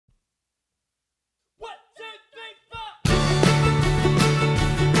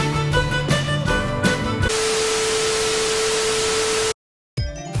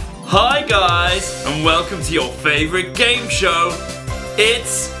guys, and welcome to your favorite game show.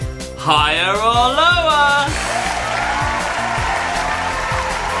 It's Higher or Lower.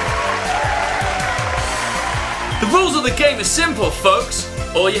 The rules of the game are simple, folks.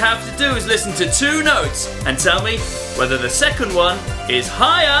 All you have to do is listen to two notes and tell me whether the second one is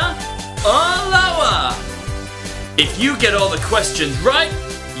higher or lower. If you get all the questions right,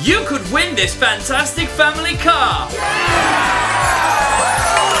 you could win this fantastic family car.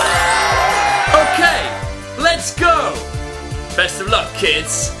 Okay, let's go. Best of luck,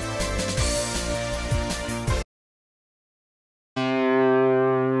 kids.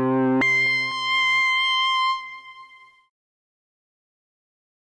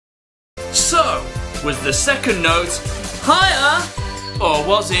 So, was the second note higher or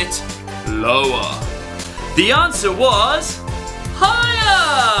was it lower? The answer was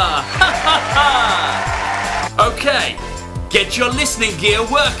higher! Okay, get your listening gear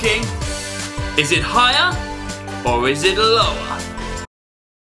working. Is it higher or is it lower?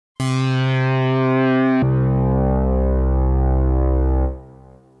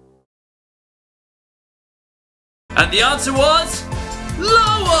 And the answer was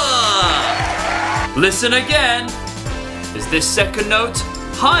lower! Listen again. Is this second note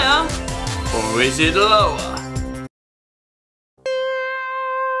higher or is it lower?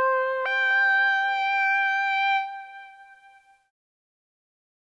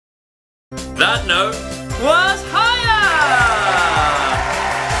 That note was higher!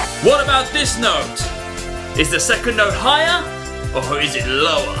 What about this note? Is the second note higher or is it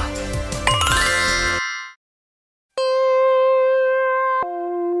lower?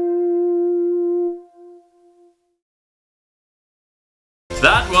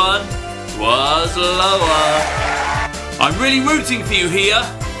 That one was lower. I'm really rooting for you here.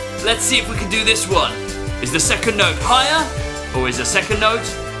 Let's see if we can do this one. Is the second note higher or is the second note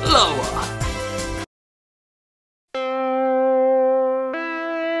lower?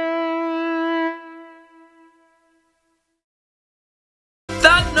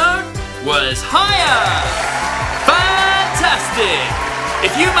 That note was higher! Fantastic!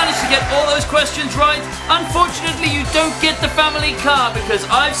 If you manage to get all those questions right, unfortunately you don't get the family car because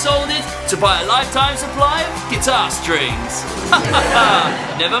I've sold it to buy a lifetime supply of guitar strings.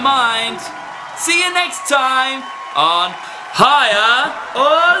 Never mind. See you next time on Higher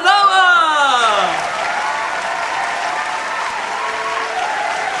or Lower!